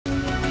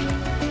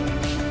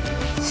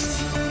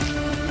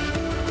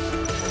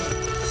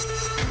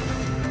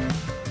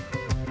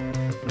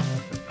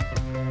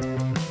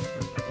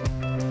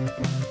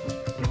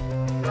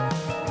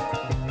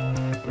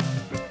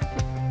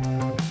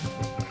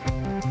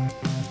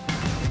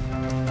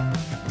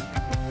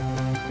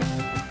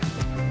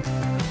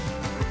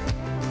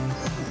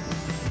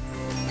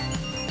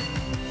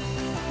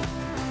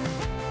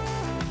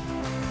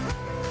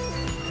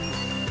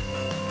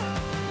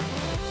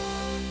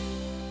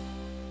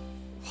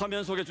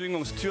화면 속의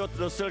주인공 스튜어트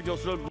러셀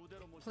교수를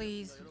무대로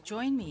Please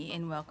join me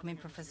in welcoming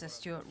Professor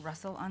Stuart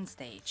Russell on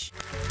stage.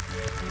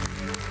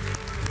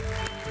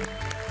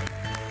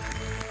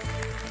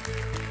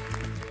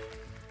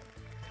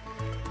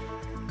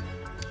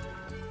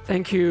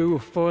 Thank you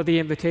for the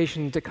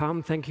invitation to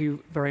come. Thank you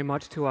very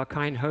much to our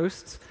kind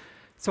hosts.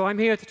 So I'm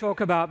here to talk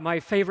about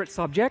my favorite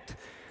subject,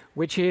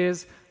 which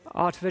is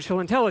artificial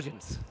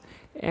intelligence.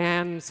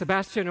 And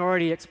Sebastian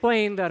already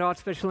explained that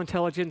artificial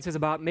intelligence is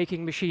about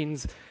making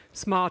machines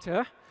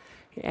smarter.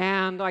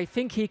 And I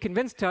think he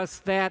convinced us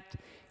that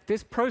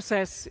this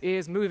process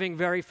is moving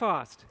very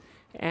fast.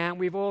 And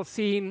we've all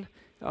seen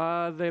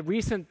the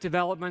recent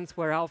developments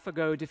where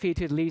AlphaGo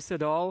defeated Lee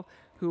Sedol,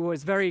 who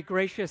was very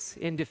gracious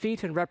in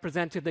defeat and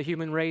represented the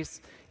human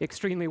race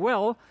extremely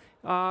well,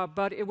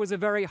 but it was a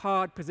very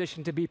hard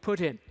position to be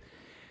put in.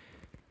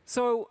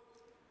 So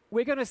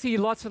we're going to see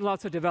lots and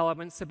lots of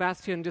developments.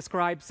 Sebastian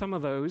described some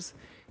of those.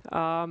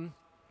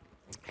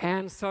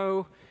 And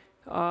so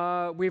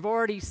we've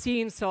already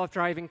seen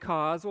self-driving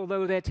cars,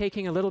 although they're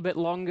taking a little bit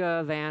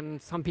longer than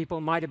some people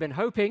might have been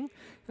hoping.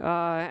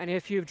 And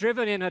if you've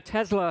driven in a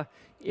Tesla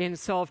in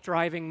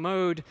self-driving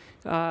mode,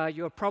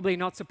 you're probably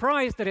not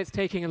surprised that it's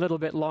taking a little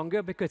bit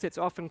longer, because it's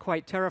often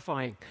quite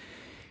terrifying.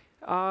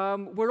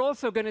 We're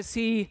also going to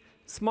see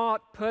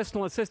smart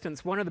personal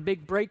assistants. One of the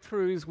big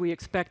breakthroughs we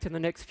expect in the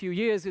next few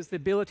years is the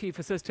ability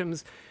for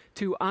systems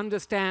to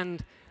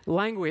understand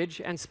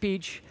language and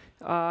speech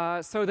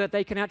so that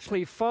they can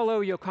actually follow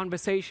your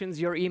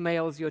conversations, your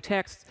emails, your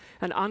texts,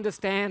 and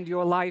understand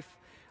your life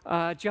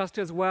just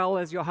as well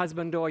as your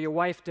husband or your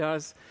wife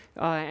does.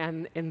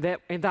 And in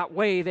that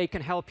way, they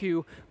can help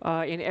you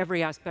in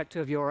every aspect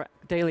of your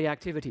daily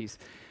activities.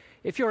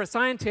 If you're a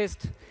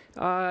scientist,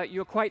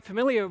 you're quite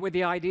familiar with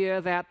the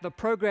idea that the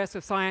progress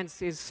of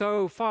science is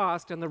so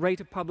fast and the rate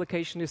of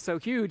publication is so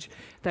huge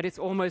that it's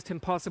almost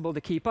impossible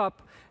to keep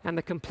up. And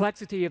the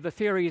complexity of the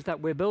theories that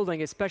we're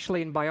building,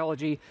 especially in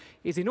biology,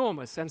 is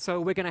enormous. And so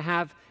we're going to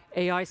have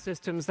AI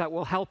systems that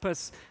will help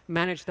us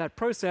manage that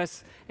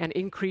process and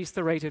increase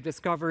the rate of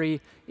discovery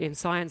in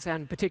science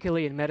and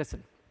particularly in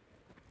medicine.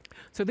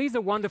 So these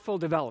are wonderful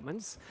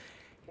developments.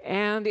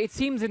 And it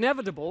seems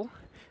inevitable,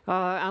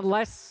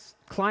 unless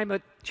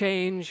climate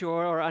change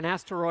or an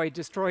asteroid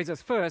destroys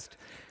us first,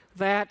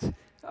 that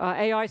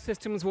AI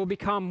systems will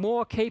become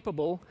more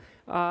capable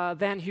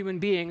than human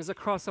beings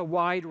across a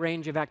wide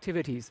range of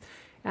activities.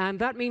 And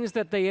that means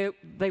that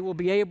they will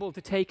be able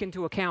to take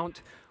into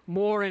account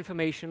more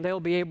information.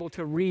 They'll be able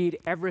to read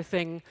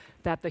everything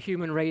that the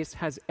human race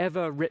has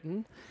ever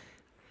written.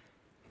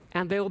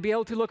 And they'll be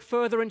able to look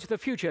further into the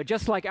future,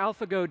 just like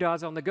AlphaGo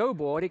does on the Go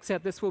board,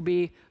 except this will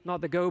be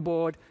not the Go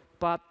board,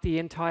 but the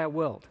entire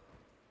world.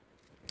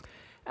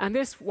 And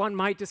this one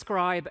might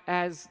describe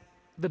as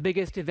the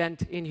biggest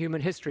event in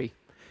human history.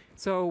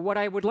 So what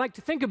I would like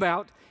to think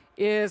about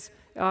is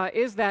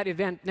that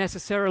event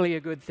necessarily a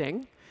good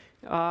thing?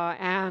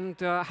 And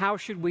how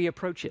should we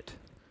approach it?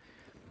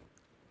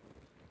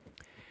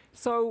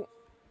 So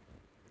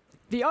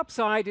the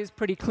upside is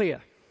pretty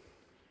clear.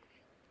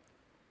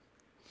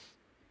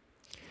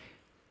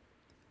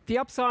 The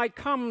upside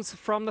comes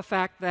from the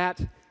fact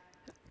that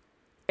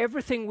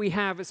everything we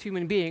have as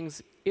human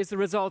beings is the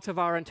result of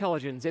our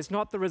intelligence. It's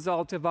not the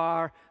result of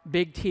our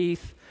big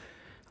teeth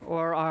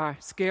or our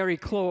scary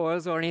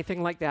claws or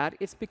anything like that.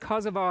 It's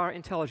because of our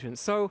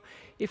intelligence. So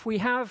if we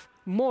have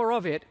more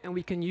of it and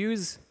we can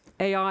use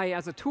AI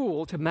as a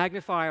tool to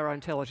magnify our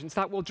intelligence,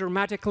 that will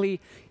dramatically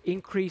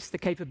increase the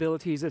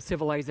capabilities of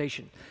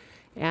civilization.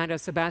 And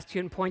as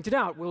Sebastian pointed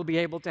out, we'll be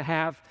able to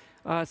have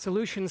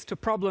solutions to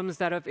problems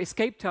that have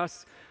escaped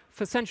us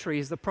for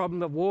centuries: the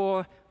problem of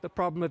war, the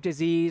problem of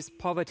disease,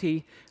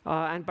 poverty,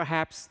 and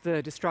perhaps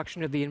the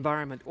destruction of the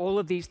environment. All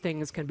of these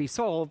things can be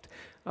solved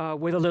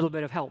with a little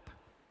bit of help.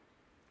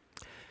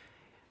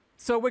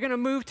 So we're going to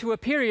move to a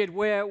period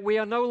where we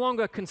are no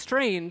longer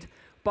constrained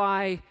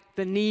by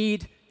the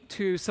need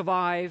to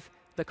survive,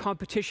 the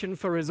competition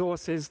for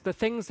resources, the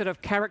things that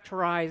have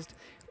characterized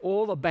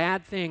all the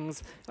bad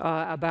things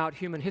about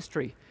human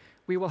history.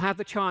 We will have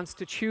the chance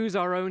to choose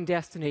our own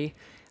destiny,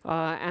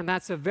 and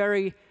that's a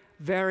very,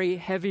 very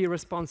heavy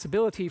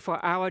responsibility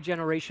for our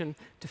generation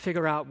to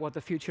figure out what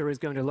the future is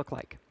going to look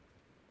like.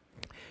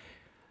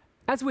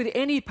 As with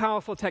any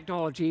powerful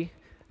technology,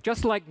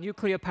 just like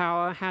nuclear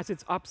power has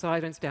its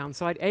upside and its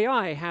downside,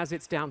 AI has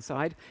its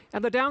downside,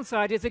 and the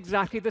downside is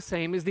exactly the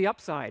same as the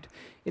upside.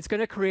 It's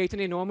going to create an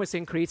enormous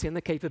increase in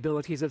the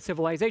capabilities of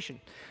civilization.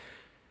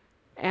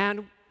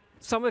 And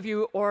some of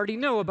you already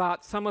know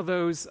about some of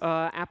those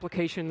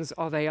applications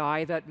of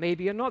AI that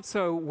maybe are not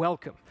so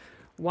welcome.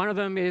 One of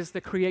them is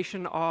the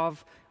creation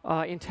of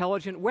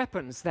intelligent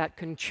weapons that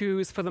can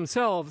choose for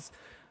themselves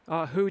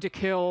who to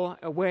kill,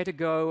 where to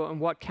go, and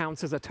what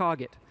counts as a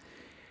target.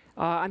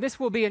 And this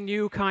will be a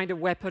new kind of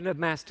weapon of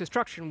mass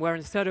destruction, where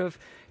instead of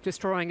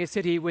destroying a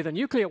city with a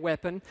nuclear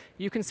weapon,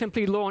 you can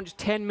simply launch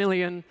 10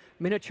 million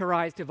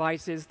miniaturized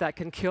devices that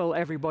can kill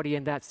everybody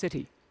in that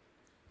city.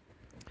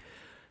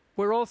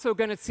 We're also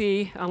going to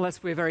see,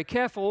 unless we're very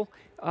careful,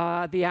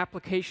 the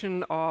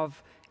application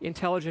of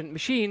intelligent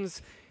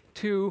machines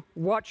to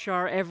watch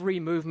our every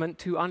movement,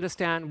 to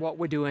understand what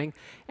we're doing,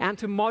 and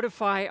to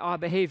modify our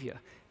behavior,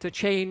 to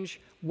change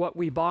what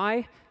we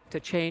buy, to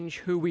change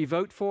who we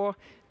vote for,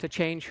 to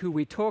change who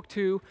we talk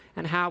to,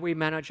 and how we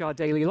manage our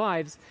daily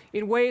lives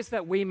in ways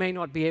that we may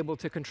not be able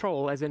to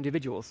control as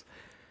individuals.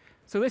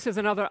 So this is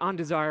another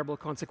undesirable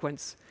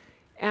consequence.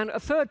 And a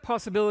third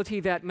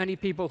possibility that many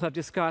people have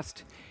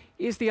discussed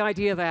is the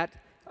idea that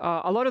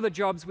a lot of the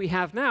jobs we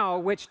have now,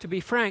 which, to be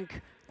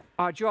frank,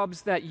 are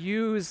jobs that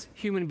use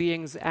human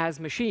beings as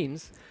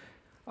machines,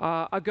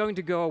 are going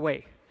to go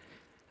away.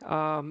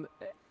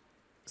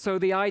 So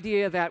the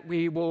idea that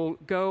we will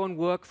go and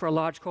work for a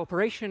large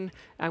corporation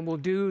and will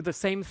do the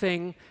same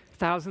thing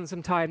thousands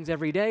of times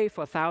every day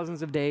for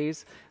thousands of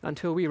days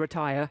until we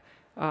retire,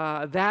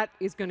 that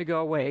is going to go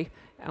away,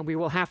 and we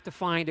will have to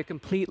find a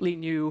completely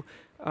new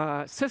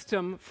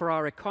system for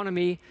our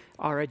economy,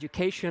 our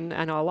education,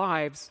 and our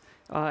lives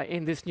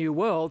in this new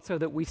world so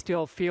that we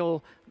still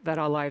feel that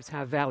our lives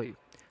have value.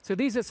 So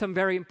these are some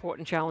very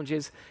important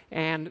challenges,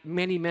 and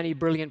many, many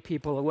brilliant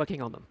people are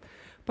working on them.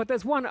 But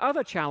there's one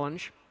other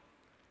challenge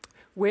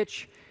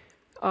which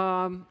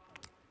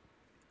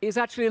is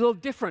actually a little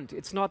different.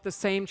 It's not the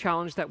same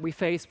challenge that we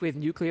face with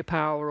nuclear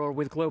power or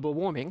with global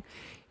warming.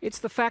 It's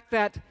the fact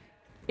that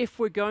if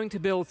we're going to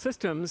build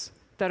systems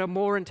that are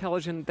more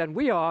intelligent than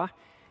we are,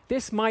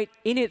 this might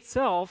in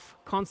itself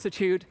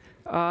constitute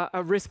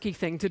a risky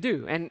thing to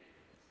do. And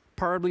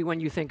probably when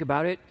you think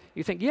about it,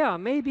 you think, yeah,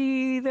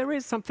 maybe there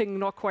is something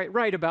not quite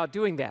right about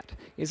doing that.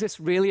 Is this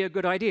really a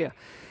good idea?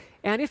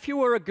 And if you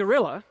were a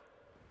gorilla,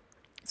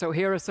 so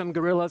here are some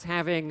gorillas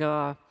having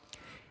a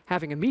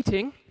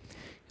meeting.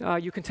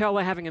 You can tell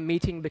they're having a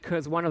meeting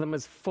because one of them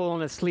has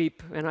fallen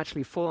asleep and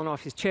actually fallen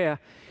off his chair.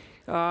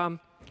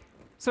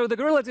 So the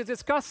gorillas are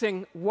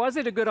discussing, was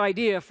it a good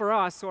idea for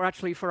us, or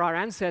actually for our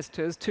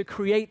ancestors, to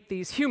create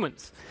these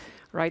humans?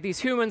 Right? These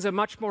humans are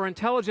much more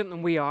intelligent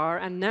than we are,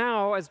 and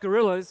now, as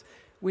gorillas,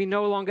 we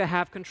no longer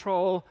have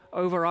control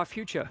over our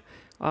future.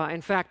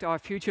 In fact, our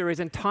future is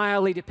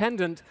entirely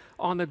dependent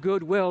on the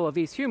goodwill of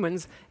these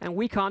humans, and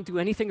we can't do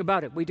anything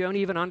about it. We don't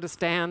even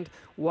understand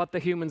what the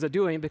humans are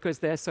doing because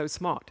they're so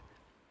smart.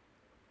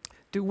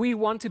 Do we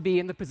want to be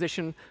in the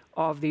position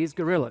of these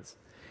gorillas?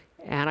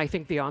 And I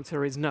think the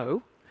answer is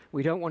no.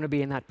 We don't want to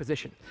be in that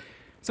position.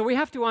 So we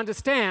have to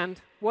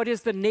understand what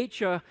is the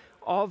nature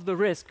of the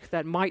risk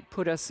that might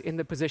put us in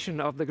the position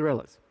of the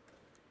gorillas.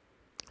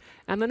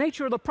 And the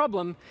nature of the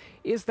problem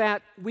is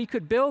that we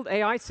could build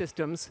AI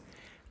systems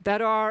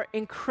that are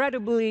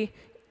incredibly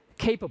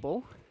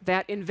capable,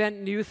 that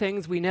invent new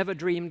things we never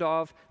dreamed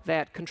of,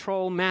 that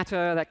control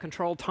matter, that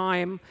control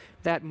time,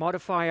 that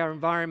modify our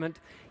environment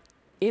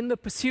in the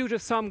pursuit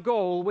of some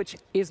goal which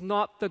is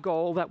not the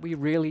goal that we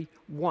really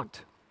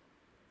want.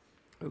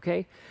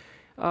 Okay?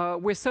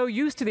 We're so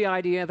used to the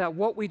idea that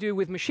what we do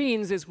with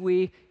machines is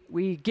we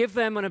give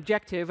them an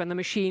objective and the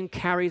machine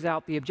carries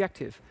out the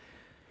objective.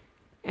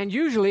 And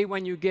usually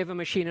when you give a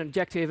machine an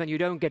objective and you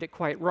don't get it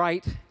quite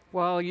right,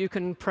 well, you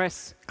can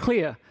press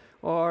clear,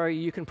 or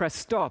you can press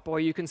stop, or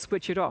you can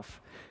switch it off.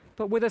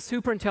 But with a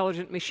super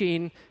intelligent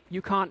machine,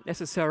 you can't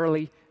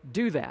necessarily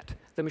do that.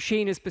 The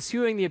machine is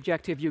pursuing the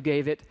objective you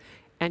gave it,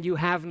 and you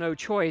have no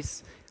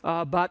choice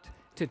but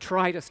to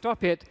try to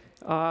stop it.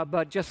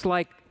 But just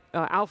like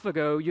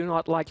AlphaGo, you're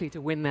not likely to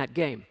win that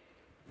game.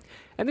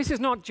 And this is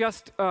not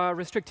just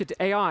restricted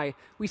to AI.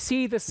 We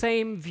see the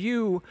same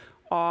view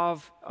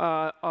of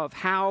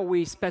how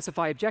we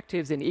specify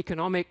objectives in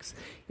economics,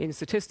 in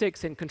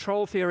statistics, in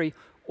control theory.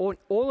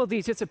 All of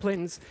these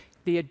disciplines,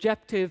 the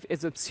objective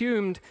is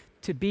assumed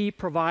to be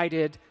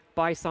provided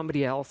by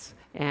somebody else,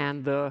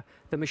 and the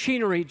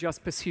machinery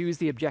just pursues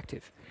the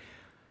objective.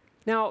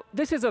 Now,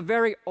 this is a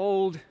very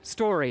old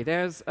story.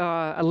 There's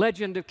a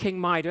legend of King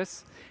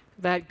Midas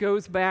that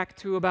goes back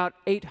to about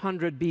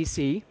 800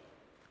 BC.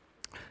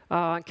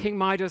 King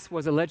Midas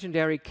was a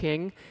legendary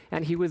king,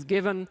 and he was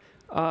given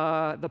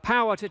the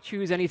power to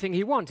choose anything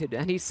he wanted.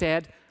 And he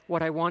said,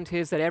 what I want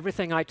is that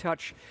everything I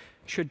touch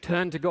should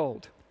turn to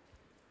gold.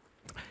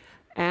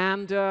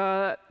 And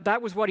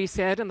that was what he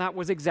said, and that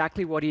was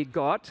exactly what he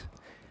got.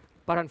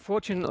 But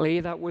unfortunately,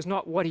 that was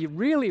not what he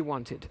really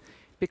wanted,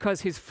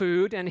 because his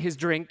food and his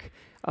drink,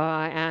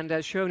 and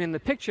as shown in the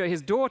picture,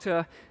 his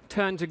daughter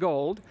turned to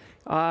gold.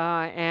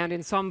 And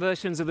in some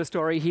versions of the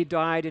story, he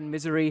died in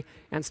misery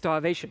and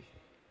starvation.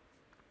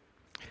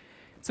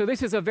 So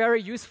this is a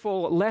very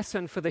useful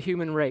lesson for the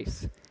human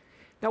race.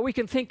 Now, we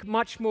can think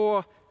much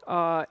more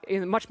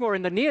in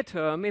the near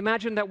term.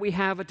 Imagine that we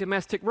have a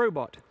domestic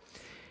robot.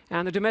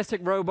 And the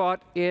domestic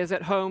robot is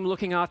at home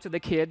looking after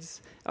the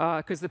kids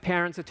because the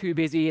parents are too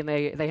busy and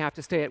they have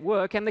to stay at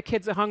work. And the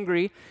kids are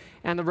hungry,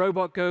 and the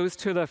robot goes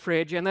to the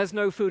fridge, and there's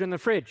no food in the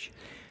fridge.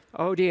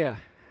 Oh, dear.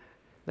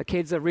 The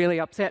kids are really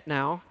upset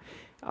now.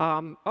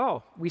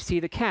 Oh, we see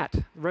the cat.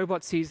 The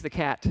robot sees the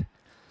cat.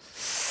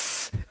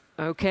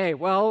 OK,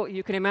 well,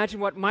 you can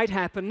imagine what might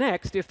happen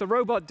next if the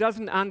robot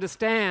doesn't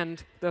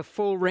understand the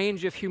full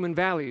range of human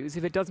values,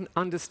 if it doesn't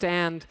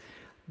understand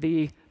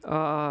the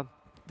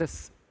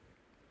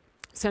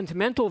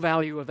sentimental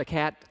value of the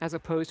cat as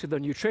opposed to the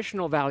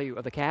nutritional value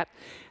of the cat,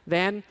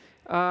 then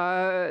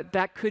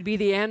that could be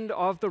the end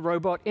of the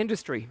robot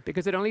industry,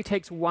 because it only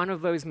takes one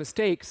of those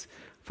mistakes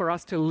for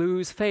us to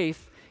lose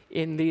faith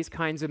in these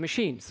kinds of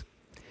machines.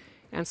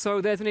 And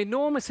so there's an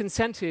enormous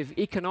incentive,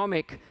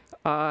 economic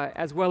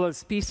as well as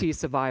species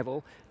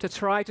survival, to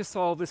try to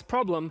solve this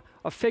problem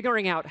of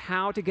figuring out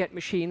how to get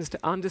machines to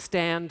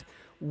understand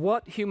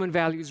what human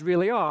values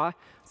really are,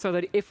 so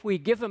that if we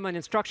give them an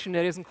instruction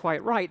that isn't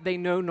quite right, they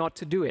know not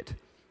to do it.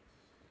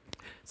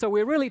 So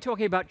we're really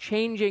talking about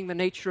changing the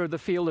nature of the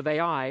field of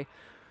AI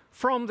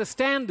from the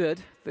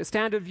standard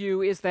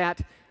view is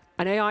that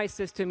an AI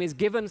system is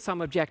given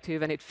some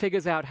objective and it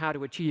figures out how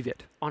to achieve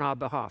it on our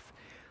behalf.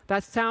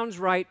 That sounds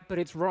right, but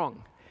it's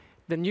wrong.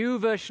 The new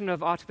version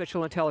of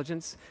artificial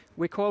intelligence,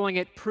 we're calling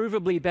it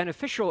provably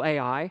beneficial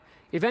AI.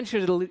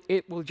 Eventually,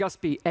 it will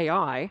just be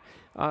AI,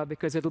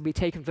 because it'll be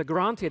taken for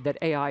granted that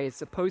AI is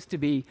supposed to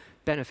be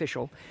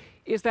beneficial,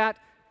 is that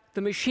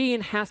the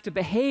machine has to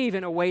behave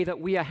in a way that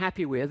we are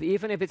happy with,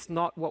 even if it's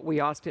not what we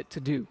asked it to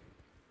do.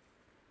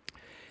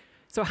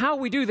 So how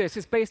we do this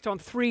is based on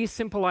three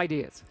simple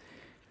ideas.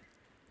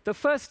 The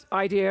first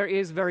idea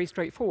is very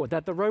straightforward,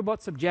 that the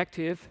robot's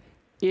objective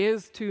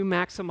is to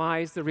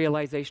maximize the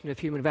realization of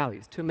human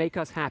values, to make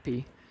us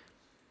happy.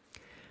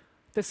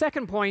 The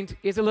second point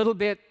is a little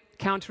bit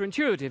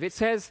counterintuitive. It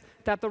says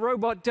that the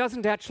robot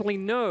doesn't actually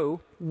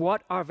know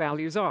what our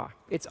values are.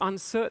 It's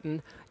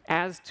uncertain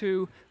as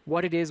to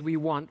what it is we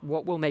want,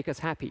 what will make us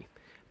happy.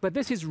 But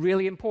this is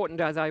really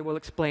important, as I will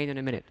explain in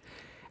a minute.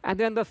 And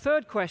then the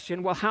third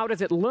question, well, how does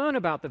it learn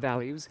about the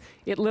values?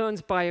 It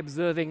learns by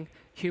observing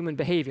human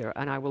behavior,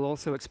 and I will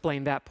also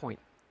explain that point.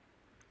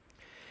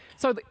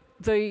 So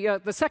the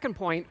second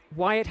point,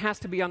 why it has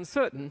to be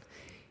uncertain,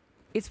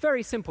 it's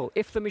very simple.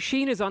 If the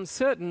machine is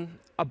uncertain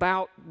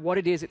about what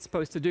it is it's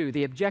supposed to do,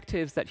 the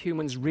objectives that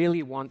humans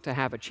really want to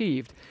have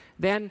achieved,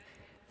 then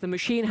the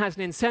machine has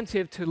an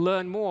incentive to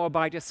learn more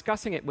by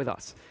discussing it with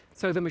us.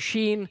 So the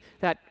machine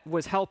that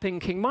was helping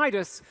King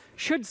Midas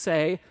should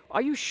say,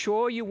 are you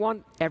sure you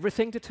want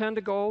everything to turn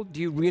to gold?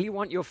 Do you really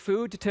want your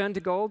food to turn to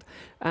gold?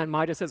 And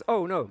Midas says,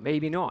 oh, no,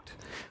 maybe not.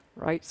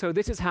 Right? So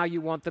this is how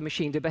you want the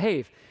machine to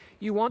behave.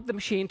 You want the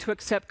machine to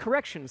accept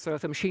correction. So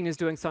if the machine is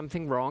doing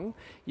something wrong,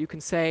 you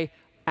can say,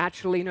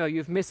 actually, no,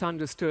 you've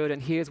misunderstood,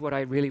 and here's what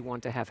I really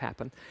want to have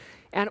happen.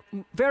 And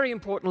very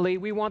importantly,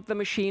 we want the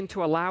machine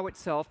to allow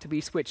itself to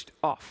be switched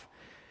off.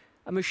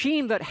 A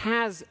machine that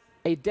has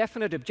a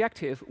definite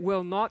objective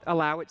will not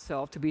allow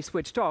itself to be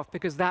switched off,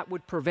 because that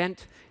would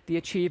prevent the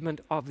achievement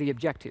of the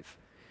objective.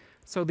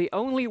 So the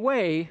only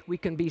way we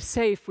can be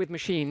safe with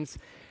machines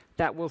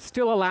that will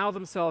still allow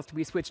themselves to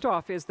be switched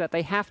off is that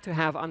they have to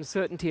have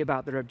uncertainty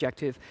about their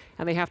objective,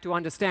 and they have to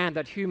understand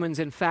that humans,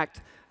 in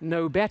fact,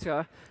 know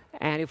better,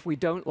 and if we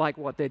don't like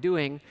what they're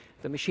doing,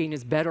 the machine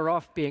is better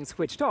off being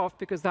switched off,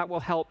 because that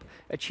will help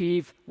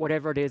achieve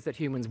whatever it is that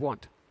humans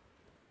want.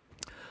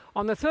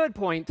 On the third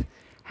point,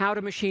 how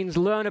do machines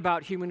learn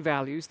about human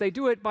values? They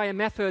do it by a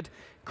method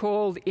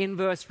called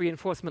inverse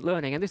reinforcement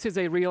learning, and this is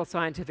a real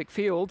scientific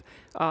field.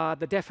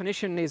 The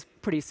definition is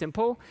pretty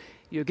simple.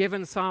 You're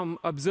given some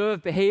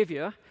observed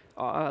behavior,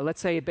 let's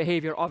say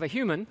behavior of a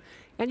human,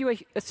 and you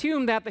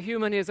assume that the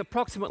human is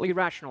approximately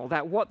rational,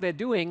 that what they're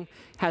doing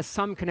has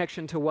some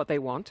connection to what they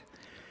want.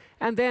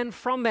 And then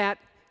from that,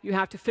 you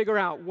have to figure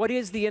out what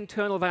is the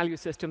internal value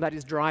system that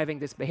is driving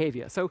this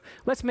behavior. So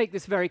let's make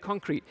this very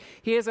concrete.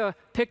 Here's a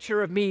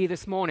picture of me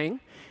this morning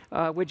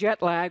with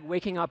jet lag,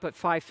 waking up at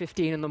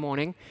 5:15 in the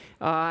morning,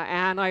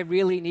 and I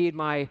really need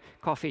my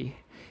coffee.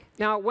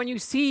 Now, when you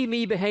see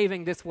me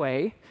behaving this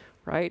way,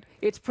 right,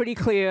 it's pretty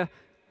clear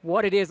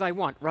what it is I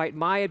want, right?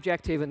 My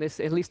objective in this,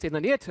 at least in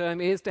the near term,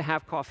 is to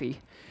have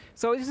coffee.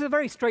 So this is a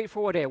very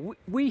straightforward area.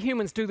 We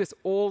humans do this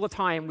all the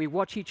time. We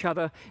watch each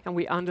other and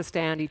we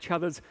understand each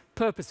other's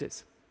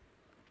purposes.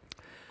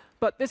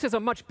 But this is a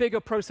much bigger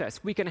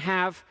process. We can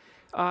have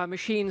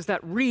machines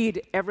that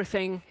read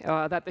everything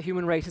that the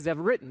human race has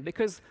ever written,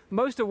 because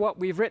most of what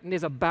we've written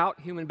is about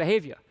human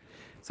behavior.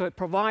 So it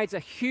provides a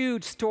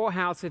huge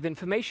storehouse of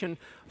information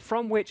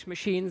from which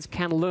machines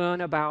can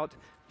learn about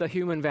the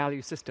human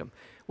value system.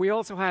 We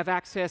also have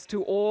access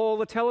to all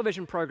the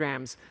television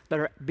programs that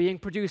are being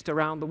produced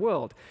around the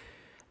world.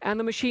 And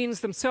the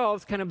machines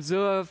themselves can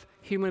observe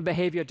human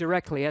behavior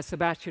directly. As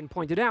Sebastian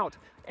pointed out,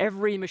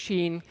 every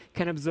machine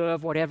can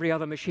observe what every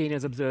other machine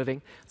is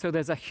observing. So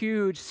there's a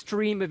huge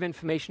stream of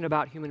information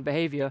about human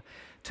behavior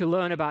to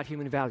learn about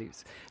human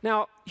values.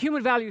 Now,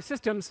 human value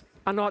systems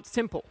are not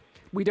simple.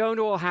 We don't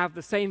all have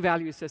the same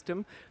value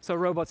system, so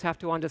robots have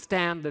to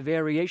understand the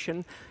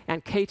variation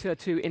and cater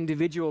to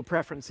individual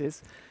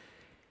preferences.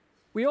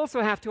 We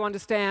also have to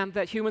understand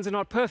that humans are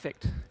not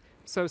perfect.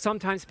 So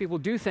sometimes people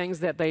do things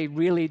that they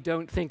really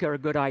don't think are a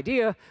good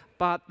idea,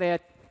 but they're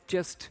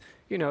just,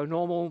 you know,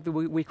 normal.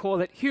 We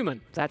call it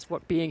human. That's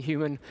what being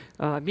human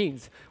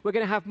means. We're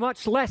going to have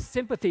much less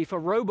sympathy for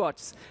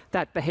robots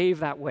that behave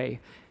that way.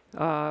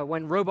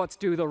 When robots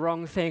do the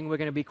wrong thing, we're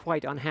going to be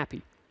quite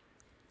unhappy.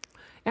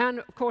 And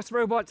of course,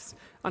 robots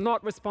are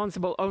not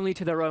responsible only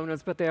to their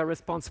owners, but they are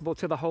responsible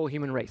to the whole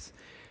human race.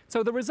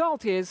 So the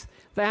result is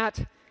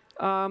that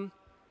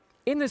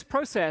in this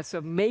process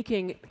of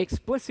making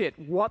explicit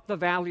what the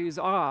values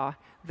are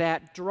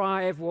that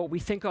drive what we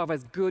think of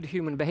as good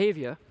human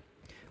behavior,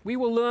 we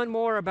will learn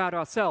more about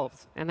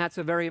ourselves, and that's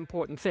a very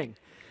important thing.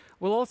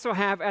 We'll also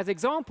have, as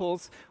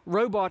examples,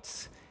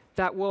 robots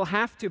that will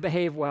have to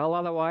behave well,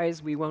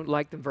 otherwise we won't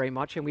like them very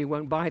much and we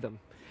won't buy them.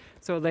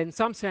 So then, in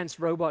some sense,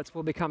 robots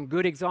will become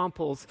good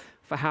examples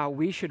for how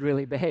we should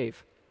really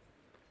behave.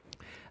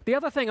 The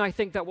other thing I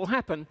think that will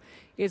happen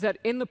is that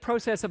in the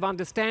process of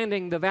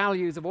understanding the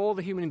values of all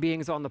the human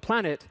beings on the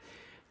planet,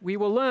 we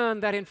will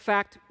learn that, in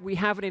fact, we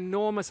have an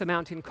enormous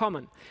amount in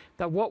common,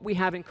 that what we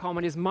have in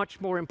common is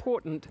much more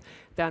important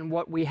than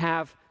what we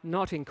have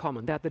not in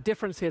common, that the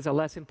differences are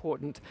less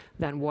important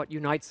than what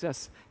unites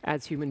us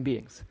as human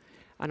beings.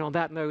 And on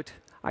that note,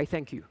 I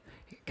thank you.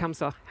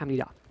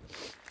 감사합니다.